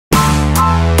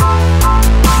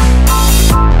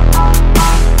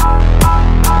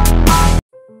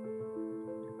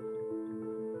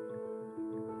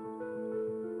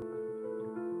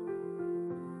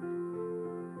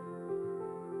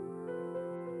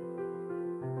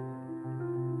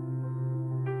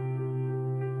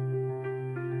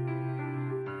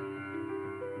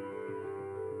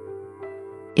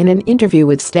In an interview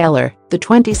with Stellar, the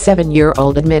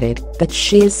 27-year-old admitted that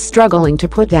she is struggling to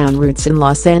put down roots in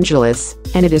Los Angeles,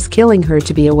 and it is killing her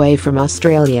to be away from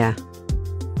Australia.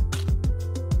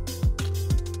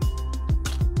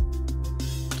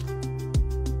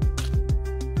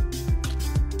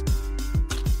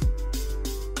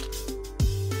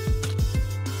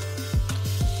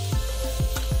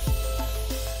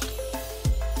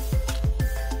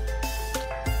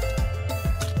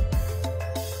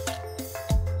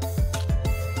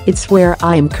 It's where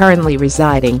I am currently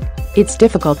residing. It's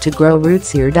difficult to grow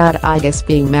roots here. I guess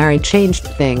being married changed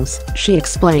things, she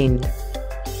explained.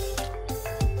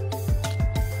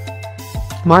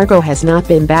 Margot has not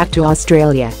been back to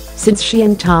Australia since she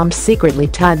and Tom secretly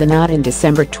tied the knot in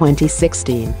December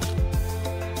 2016.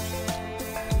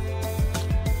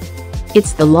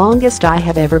 "It's the longest I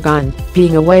have ever gone,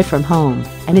 being away from home,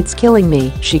 and it's killing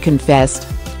me," she confessed.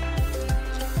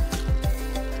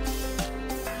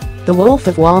 The Wolf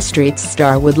of Wall Street's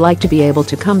star would like to be able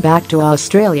to come back to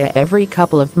Australia every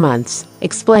couple of months,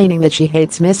 explaining that she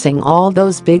hates missing all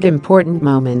those big important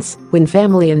moments when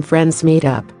family and friends meet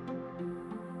up.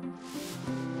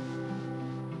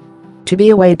 "To be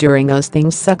away during those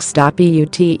things sucks.But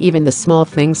even the small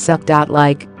things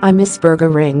suck.Like, I miss burger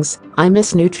rings, I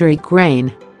miss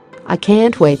Nutri-Grain. I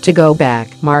can't wait to go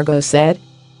back," Margot said.